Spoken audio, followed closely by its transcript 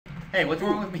Hey, what's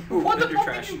wrong with me? Ooh, What the vendor fuck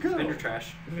trash. did you go? Vendor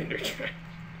trash. Vendor trash.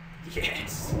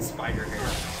 Yes. Spider hair.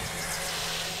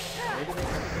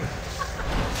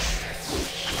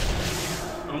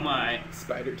 Oh my.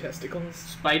 Spider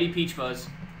testicles. Spidey peach fuzz.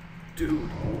 Dude.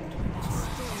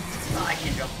 Oh, I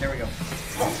can't jump. There we go.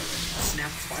 Oh,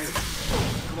 snap spider.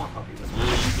 Come on, puppy. Let's go.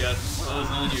 Oh, you got fuzz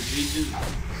on your peaches.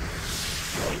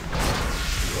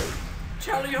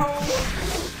 Charlie ho!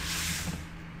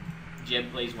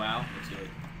 Jeb plays WoW. Let's do it.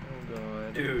 Oh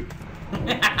god. Dude.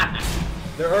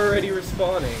 They're already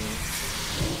respawning.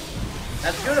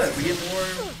 That's good. We get more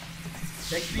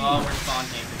XP. Oh, we're spawn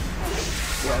camping.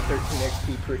 Yeah, 13 XP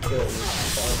per kill. We're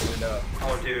farming it up.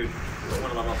 Oh, dude. I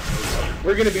want to level up.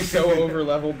 We're gonna be so over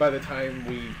leveled by the time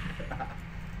we.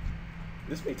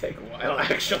 This may take a while,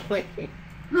 actually.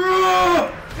 The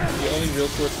only real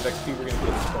source of XP we're gonna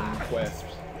get is from quests.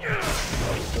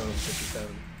 Stone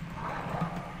 57.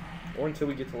 Or until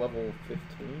we get to level 15.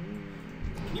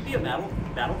 Can you be a battle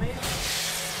mage?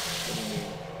 What do you mean?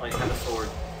 Like, have a sword.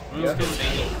 Yeah.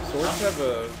 Swords have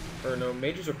a. Or no,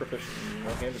 mages are proficient in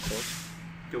one-handed swords.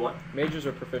 Do what? Mages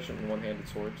are proficient in one-handed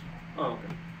swords. Oh,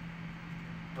 okay.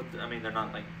 But, I mean, they're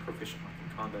not, like, proficient like,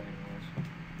 in combat anyways.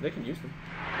 They can use them.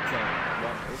 It's not a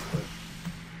lot of this, but.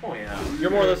 Oh, yeah.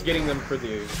 You're more or less getting them for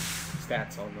the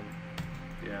stats on them.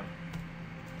 Yeah.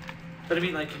 But, I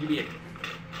mean, like, can you be a...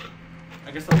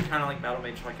 I guess that's kind of like battle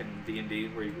mage like in D&D,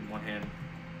 where you can one-hand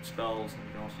spells and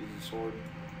you can also use a sword.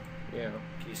 Yeah.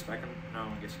 Can you spec them? No,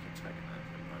 I guess you can't spec them.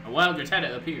 A wild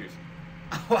Rattata appears.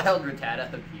 A wild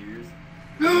Rattata appears.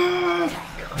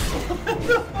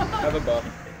 Have a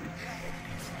buff.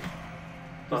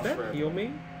 Does that forever. heal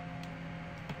me?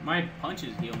 My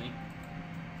punches heal me.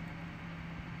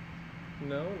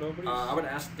 No, nobody's. I would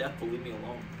ask Death to leave me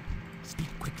alone. Speak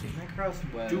quickly.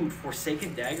 Dude,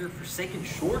 Forsaken Dagger, Forsaken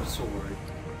Short Sword.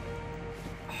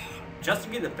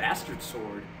 Justin gave the Bastard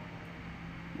Sword.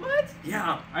 What?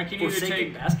 Yeah, I can either Forsaken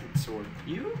take Bastard Sword.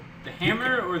 You? the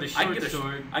hammer or the I can short get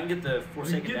sword. I can get the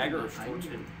Forsaken get Dagger the- or Short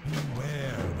Sword.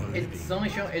 Where? It's only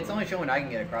showing I can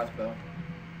get a crossbow.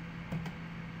 I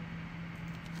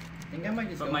think I might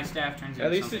just But go. my staff turns into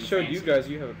At least it something showed fancy. you guys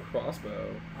you have a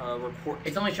crossbow. Report.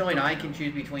 It's only showing I can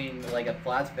choose between like a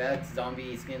flat vest,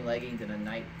 zombie skin leggings, and a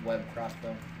night web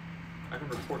crossbow. I can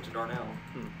report to Darnell.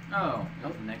 Oh,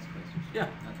 that's the next place. Yeah.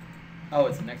 Oh,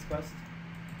 it's the next quest.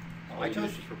 Oh, All I you do chose.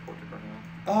 is just report to Darnell.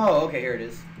 Oh, okay, here it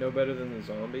is. No better than the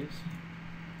zombies.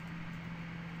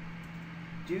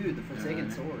 Dude, the Forsaken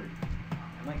Alright. Sword.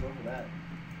 I might go for that.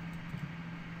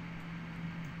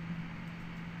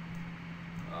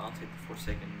 I'll take the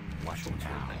Forsaken Short Sword,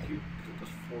 thank you. Because it does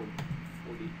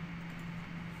 40.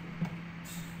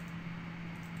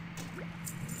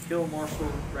 Kill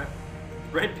Marshall,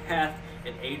 Red Path,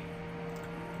 and 8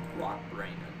 Rock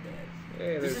Brain Undead.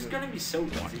 Hey, This is gonna be so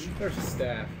easy. There's a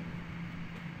staff.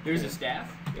 There's a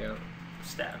staff? Yeah.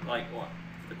 Stat, like what?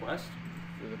 The quest?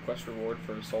 There's a quest reward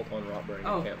for assault on Rotbrain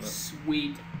Oh, encampment.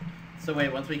 sweet. So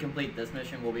wait, once we complete this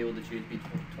mission, we'll be able to choose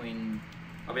between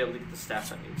I'll be able to get the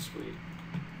staff I need, sweet.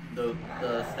 the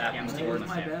staff Yeah, and I'm sword.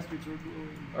 taking my bastards are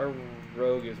glowing. Our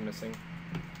rogue is missing.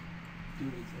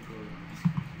 Dude, it's like glowing.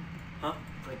 Huh?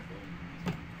 It's like glowing.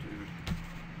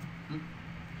 Dude.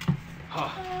 I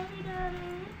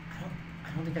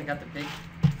don't think I got the pick.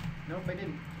 Nope, I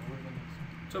didn't.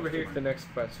 It's over here. Take the next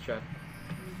quest, chat.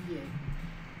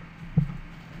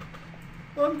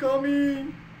 I'm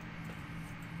coming.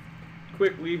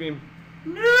 Quick, leave him.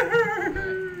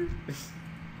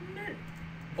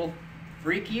 Well,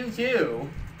 freak you too.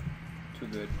 Too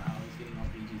good. Wow, he's getting all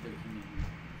PG-13.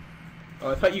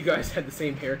 Oh, I thought you guys had the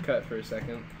same haircut for a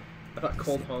second. I thought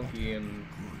Cold Honky and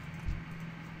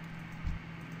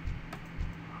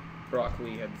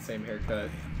Broccoli had the same haircut.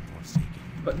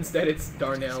 But instead it's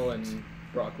Darnell and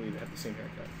Broccoli that have the same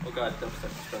haircut. Oh god, dubstep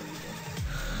is better again.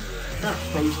 Not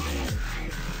frozen air.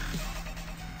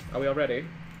 Are we all ready?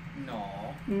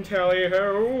 No. Tally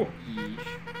ho! Yeesh.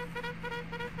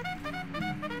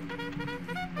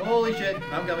 Holy shit,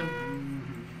 I'm coming.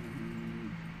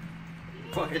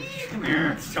 Fucking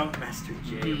Junkmaster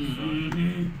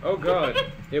J. Oh god,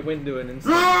 it went into an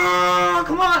instant. Oh,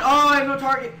 come on! Oh, I have no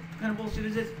target. What kind of bullshit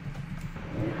is this?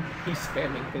 He's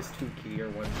spamming his 2 key or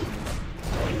 1 key.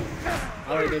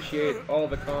 I'll initiate all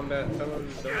the combat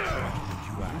tones.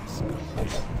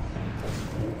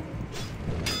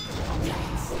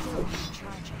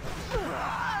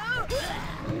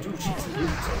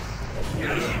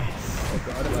 Oh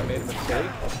god, have I made a mistake?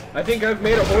 I think I've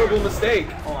made a horrible mistake.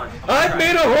 Hold on. I've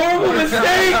made a horrible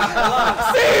mistake!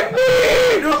 Save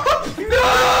me! No!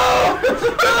 No!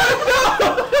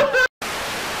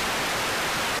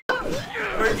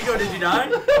 Where'd you go? Did you die?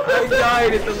 I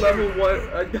died at the level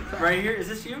 1. Right here? Is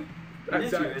this you? It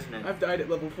is you, isn't it? I've died at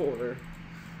level 4.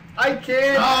 I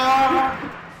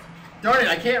can't. Darn it!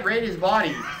 I can't raid his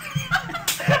body.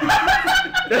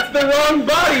 That's the wrong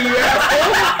body, you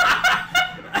asshole!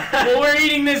 Well, we're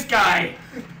eating this guy.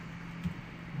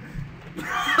 But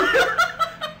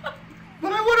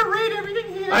I want to raid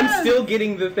everything he has. I'm still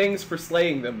getting the things for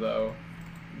slaying them, though.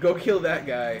 Go kill that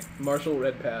guy. Marshal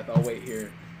Redpath, I'll wait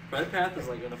here. Redpath is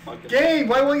like gonna fucking... Gabe,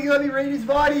 why won't you let me raid his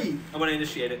body? I'm gonna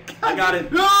initiate it. I got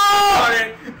it. No! Got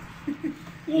it.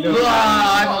 You know,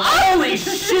 Holy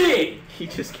shit! he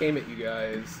just came at you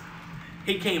guys.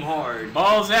 He came hard.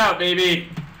 Balls out, baby.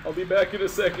 I'll be back in a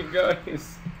second,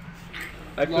 guys.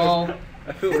 I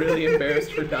feel really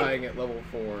embarrassed for dying at level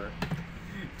 4.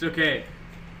 It's okay.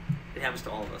 It happens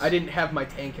to all of us. I didn't have my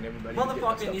tank and everybody. to get my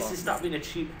Motherfucker stuff needs to off. stop being a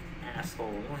cheap asshole.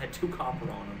 We only had 2 copper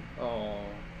on him. Oh.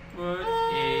 What a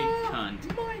cunt.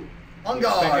 On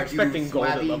guard, Expecting you gold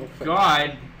at swabby. level 4.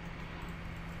 God.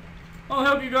 I'll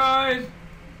help you guys.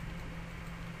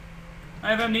 I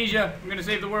have amnesia. I'm gonna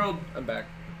save the world. I'm back.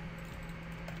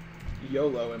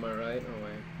 YOLO, am I right? Oh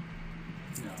wait.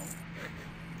 No.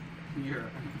 You're.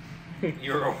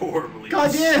 You're a horribly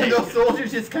God damn, mistaken. those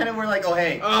soldiers just kind of were like, oh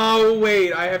hey. Oh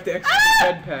wait, I have to execute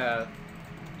Lead Path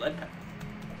Lead path.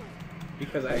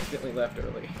 because I accidentally left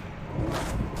early. I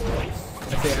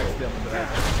say accidentally, but I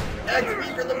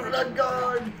XP for the blood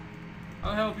guard.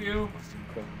 I'll help you.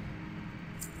 Cool.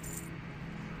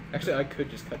 Actually, I could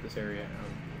just cut this area out.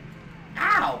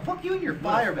 Ow! Fuck you and your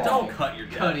fireball. Don't cut your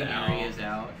death Cutting out. areas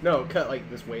out. No, cut like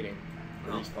this waiting.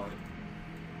 Oh. Respawn.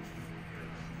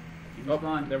 You Oh,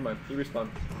 respawn. never mind. He respawned.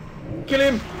 Kill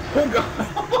him!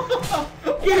 Oh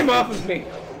god! Get him off of me!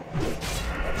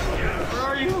 Where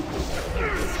are you?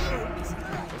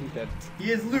 He's dead.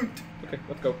 He is loot. Okay,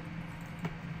 let's go.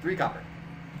 3 copper.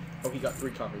 Oh, he got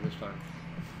 3 copper this time.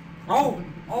 Oh,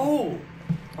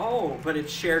 but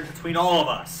it's shared between all of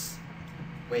us.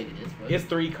 Wait, it is? What? He has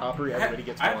 3 copper, everybody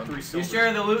gets I have 1. 3 Your silver. share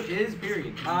of the loot is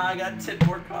period. I got 10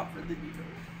 more copper than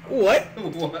you. What?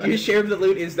 What? Your share of the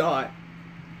loot is not.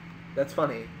 That's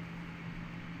funny.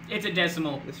 It's a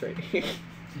decimal. That's right.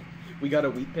 We got a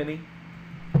wheat penny.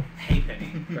 Hey,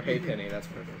 Penny. Or hay penny, that's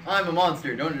what it is. I'm a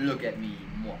monster. Don't look at me.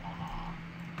 Mwahaha.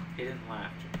 He didn't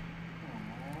laugh.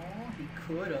 Aww, he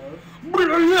could have.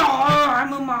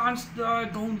 I'm a monster.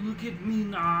 Don't look at me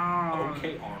now.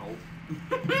 Okay, Arnold.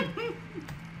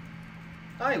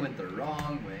 I went the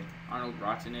wrong way. Arnold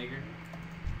Schwarzenegger.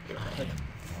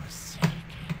 Forsaken.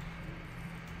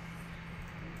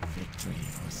 Victory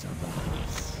for some of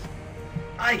us.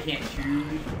 I can't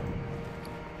choose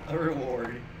a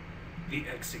reward. The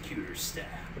Executor's Staff.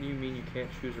 What do you mean you can't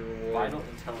choose a reward? Vital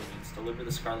intelligence. Deliver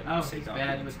the Scarlet Oh, Crusade it's bad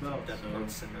documents with both, to Death so-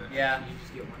 Road Simmer. Yeah. You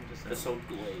just get one just The Soul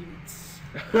Glades.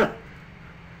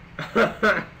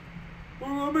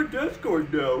 Well, I'm a Death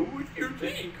Guard now. What do you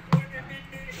think?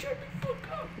 Shut the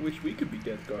fuck up. Wish we could be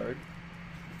Death Guard.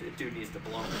 The dude needs to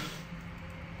blow me.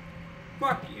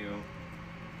 Fuck you.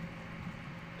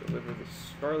 Deliver the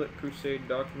Scarlet Crusade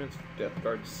documents to Death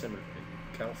Guard Simmer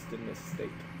in Calston Estate.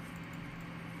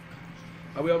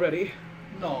 Are we all ready?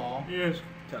 No. Yes.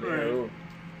 Tally-ho.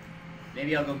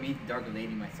 Maybe I'll go meet the Dark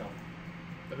Lady myself.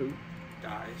 Who?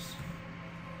 Dies.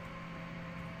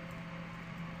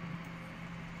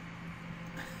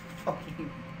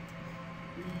 Fucking.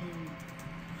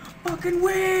 Fucking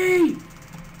way!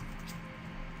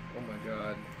 Oh my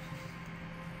god.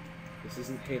 This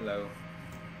isn't Halo.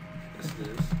 This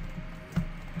is.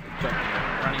 Jumping.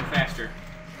 Running faster.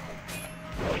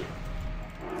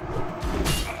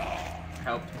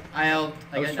 Helped. I helped.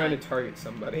 I was got trying 9. to target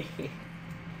somebody.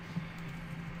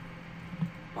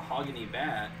 Mahogany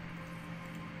bat.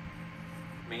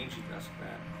 Mangy dust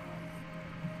bat.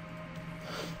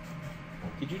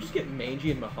 Did you just get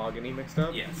Mangy and Mahogany mixed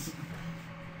up? Yes.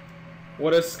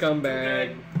 What a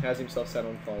scumbag. Has himself set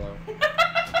on follow.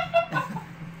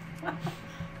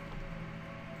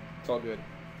 It's all good.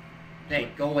 Hey,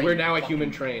 go away. We're you now a fucking-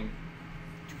 human train.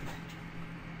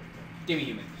 Give me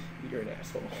human. You're an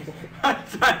asshole.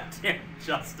 God damn,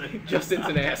 Justin. Justin's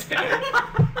an asshat.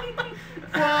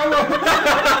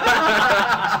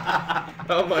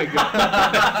 Oh my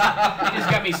god. You just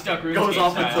got me stuck. RuneScape Goes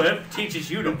off the style. cliff, teaches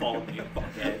you to fall, you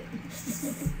fuckhead.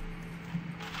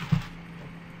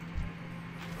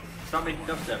 Stop making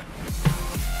dubstep.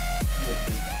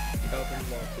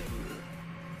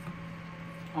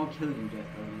 I'll kill you, Death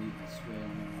Guard. I swear on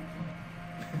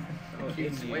my life. You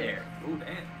swear. Ooh,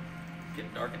 damn.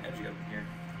 Getting dark and edgy up in here.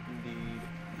 Indeed.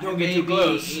 Don't I get may too be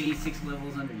close. 86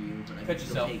 levels under you, but I Cut can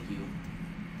still yourself. take you.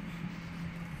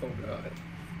 Oh god.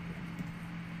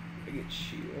 I get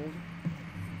shield.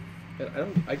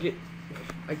 And I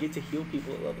get to heal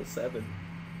people at level 7.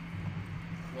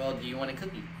 Well, do you want a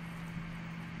cookie?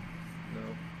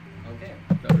 No, Okay.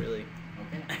 not really.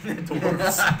 Okay. The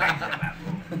dwarves.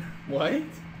 What?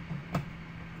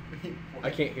 I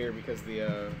can't hear because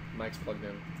the mic's plugged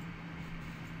in.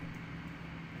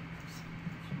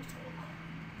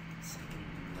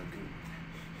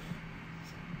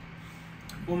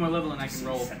 One more level and I can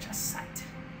roll. Such a sight.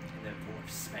 And the dwarves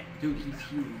smell. Dude, he's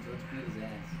huge. Let's beat his ass.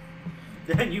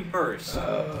 Then you first.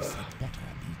 Better be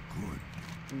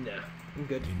good. Nah, I'm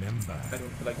good. Remember, I don't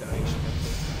feel like dying.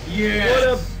 Yes!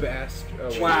 What a bastard. Oh,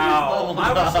 wait. Wow.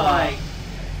 I was like,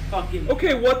 fucking.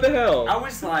 Okay, what the hell? I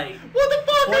was like, What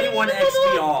the fuck? 21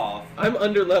 XP off. I'm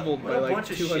underleveled What by a like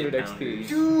bunch of 200 shit XP.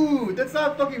 Dude, that's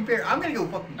not fucking fair. I'm gonna go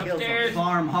fucking kill Upstairs. someone.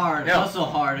 Farm hard, No. hustle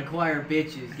hard, acquire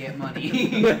bitches, get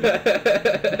money.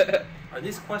 Are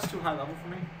these quests too high level for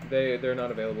me? They're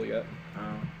not available yet.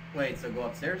 Wait, so go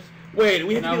upstairs? Wait,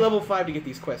 we have to be No. level 5 to get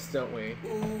these quests, don't we?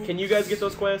 Can you guys get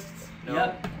those quests? No.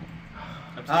 Yep.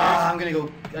 Ah, I'm gonna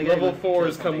go. I gotta Level go 4s kill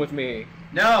come something. with me.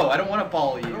 No, I don't want to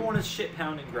follow I don't you. want to shit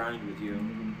pound and grind with you.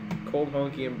 Cold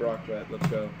Honky and Brockbat, let's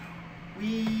go.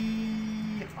 We.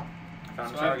 I found So a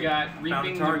I've target. got Found a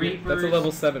Reaping the target. Reapers. That's a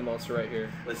level 7 monster right here.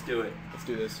 Let's do it. Let's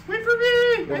do this. Wait for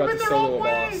me! We're I about went to the solo wrong a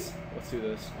way! boss. Let's do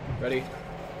this. Ready?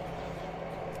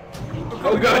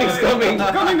 Oh god, he's coming!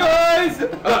 Coming, guys!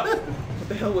 What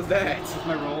the hell was that? That's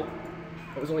my roll.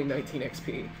 That was only 19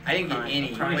 XP. I didn't get Trying- any.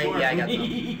 I'm trying Wait, to yeah, I got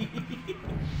some.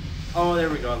 Oh, there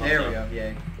we go. I love There we that. go,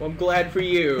 yay. Well, I'm glad for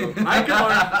you. I can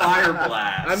learn Fire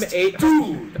Blast. I'm 8.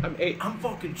 Dude! I'm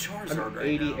fucking Charizard I'm right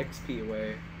 80 now. XP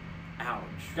away. Ouch.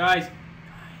 Guys,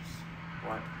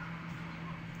 What?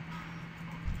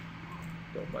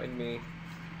 Don't mind me.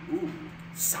 Ooh.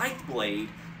 Scythe Blade?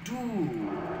 Dude.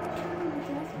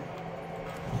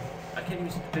 I can't even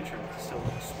see the picture. It's still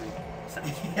sweet.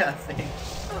 Yeah, same.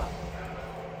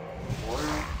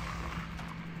 Water.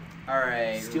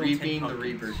 Alright, Steal 10 reaping the pumpkins.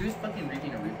 Reapers. Who's fucking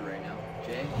reaping a Reaper right now?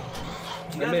 Jay?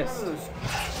 Do you I guys missed. remember those?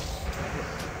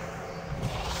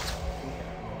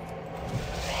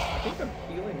 I think I'm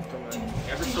healing from my...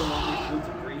 Ever so lonely fields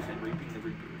of grief and reaping the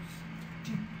reapers.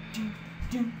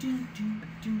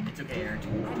 It's okay, Aaron.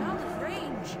 I'm out of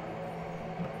range.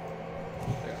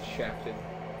 I got shafted.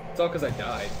 It's all because I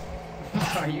died.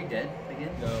 Are you dead again?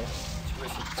 No.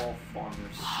 Touristic fall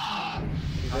farmers.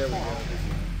 There we go.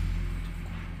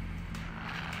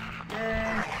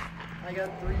 Yay! I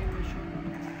got 3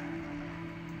 missions.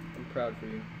 I'm proud for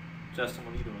you. Justin,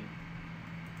 what are you doing?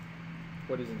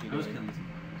 What isn't he I was doing? killing some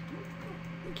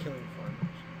I'm killing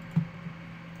farmers.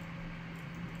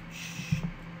 Shh.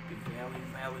 Be very,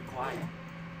 very quiet.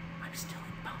 I'm stealing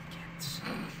pumpkins.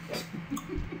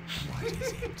 what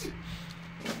is it?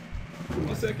 Give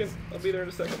me a second. I'll be there in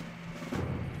a second.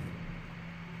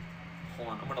 Hold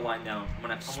on, I'm gonna lie down. I'm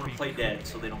gonna play dead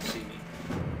so they don't see me.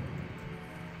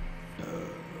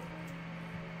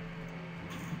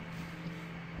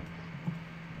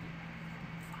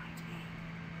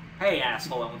 Hey,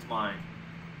 asshole, that one's mine.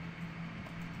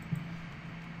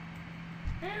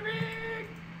 Eric!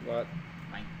 What?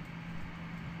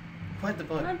 What the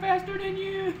fuck? I'm faster than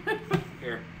you!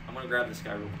 Here, I'm gonna grab this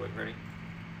guy real quick. Ready?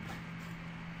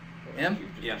 Him? You're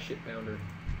just Yeah. a shit pounder.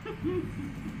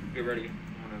 Get ready.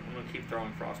 I'm gonna keep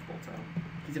throwing frost bolts at him.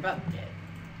 He's about dead.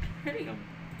 There you go.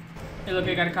 Hey, look,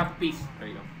 I got a copper piece. There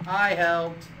you go. I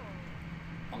helped.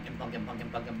 Pumpkin, pumpkin, pumpkin,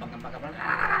 pumpkin, pumpkin, pumpkin, pumpkin.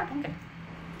 Ah, pumpkin.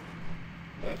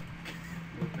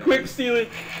 Quick, steal it!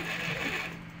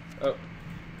 Oh.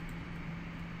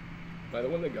 Am I the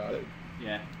one that got it?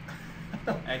 Yeah.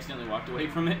 I accidentally walked away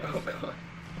from it. Oh god.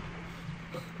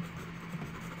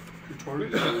 Your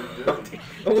target is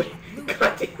Oh wait.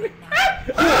 God damn it.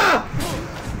 Ah!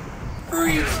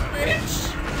 freeze,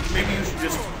 bitch! Maybe you should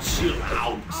just chill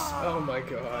out. Oh my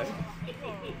god.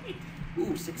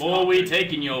 Ooh, 6 Boy, we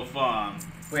taking your farm.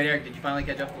 Wait, Eric, did you finally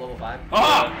catch up to level 5?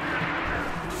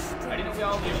 Ah! I didn't know we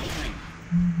all did anything.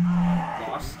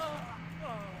 Lost.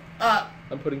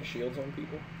 I'm putting shields on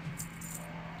people.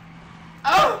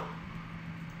 Oh!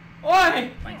 Oi!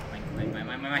 Mine.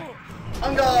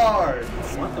 On guard!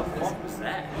 What the fuck was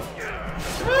that?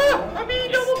 Ah, I'm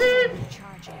being double teamed!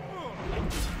 Charging.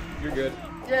 You're good.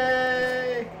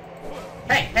 Yay!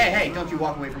 Hey, don't you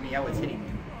walk away from me, I was hitting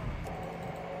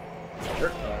you.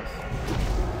 Dirt toss.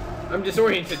 I'm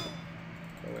disoriented.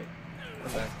 Oh wait.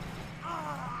 I'm back.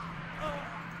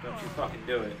 Don't you fucking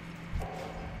do it.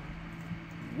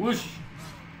 Whoosh!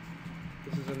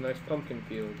 This is a nice pumpkin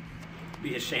field.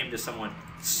 Be ashamed if someone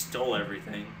stole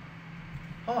everything.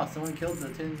 Oh, someone killed the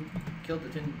tin. No,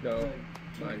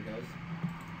 teammate mine. goes.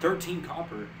 13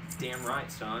 copper. Damn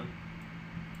right, son.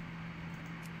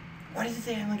 Why does it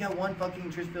say I only got one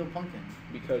fucking Trishfield pumpkin?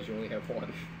 Because you only have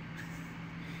one.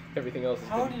 Everything else is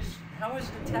How good. is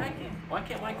it attacking? Why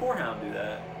can't my core hound do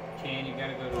that? Can you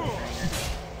gotta go to a trainer.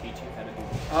 Teach you how to do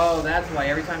this. Oh, that's why.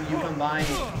 Every time you come by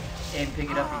and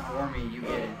pick it up before me, you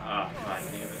get it. Ah, god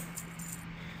damn it.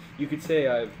 You could say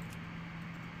I've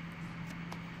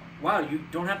Wow, you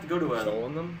don't have to go to a.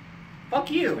 stolen them. Fuck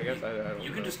you! I guess I don't You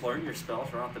know. can just learn your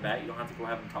spells right off the bat. You don't have to go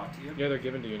have them taught to you. Yeah, they're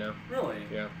given to you now. Really?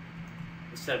 Yeah.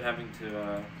 Instead of having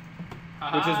to.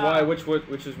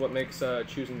 Which is what makes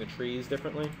choosing the trees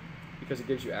differently, because it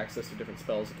gives you access to different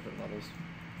spells at different levels.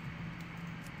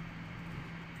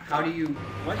 How do you...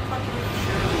 What fucking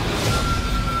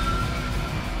shit?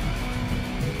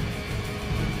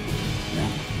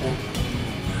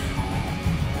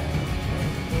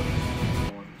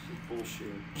 This is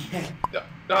bullshit. Yeah.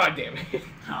 Ah, damn it.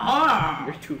 Ah!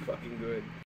 You're too fucking good.